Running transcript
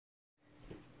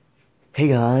Hey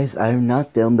guys, I have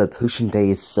not filmed the potion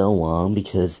day so long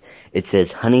because it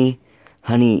says honey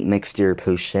mixture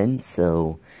potion.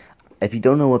 So if you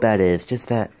don't know what that is, just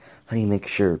that honey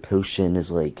mixture potion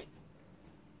is like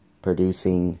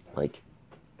producing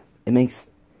it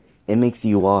makes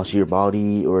you wash your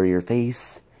body or your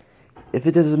face. If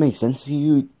it doesn't make sense to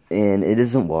you and it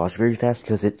doesn't wash very fast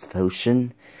because it's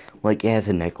potion, like it has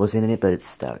a necklace in it but it's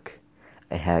stuck.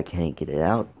 I can't get it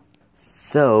out.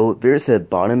 So, there's a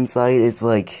bottom side, it's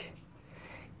like,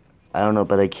 I don't know,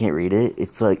 but I can't read it.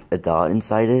 It's like a dot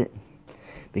inside it,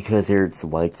 because there's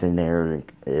whites in there, and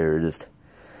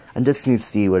I'm just gonna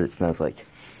see what it smells like.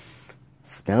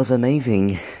 Smells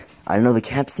amazing. I know the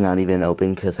cap's not even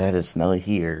open, because I have to smell it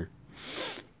here.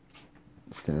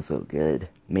 It smells so good.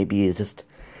 Maybe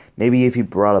if you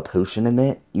brought a potion in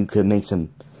it, you could make some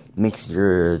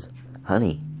mixture of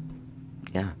honey.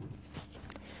 Yeah.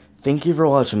 Thank you for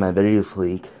watching my video this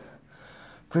week.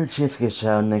 For a chance to get a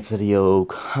shout out next video,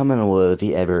 comment below if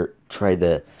you ever tried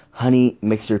the honey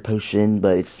mixer potion,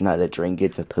 but it's not a drink,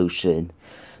 it's a potion.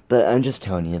 But I'm just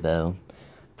telling you though,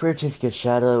 for a chance to get a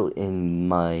shout out in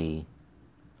my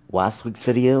last week's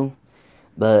video,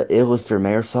 but it was for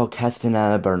Marisol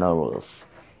Castaneda Bernoullis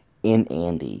and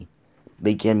Andy.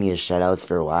 They gave me a shout out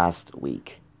for last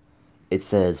week. It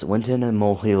says, Winton and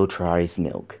Molehill tries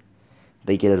milk.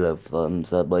 They get it a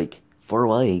thumbs up, like 4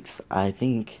 likes, I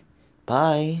think.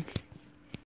 Bye.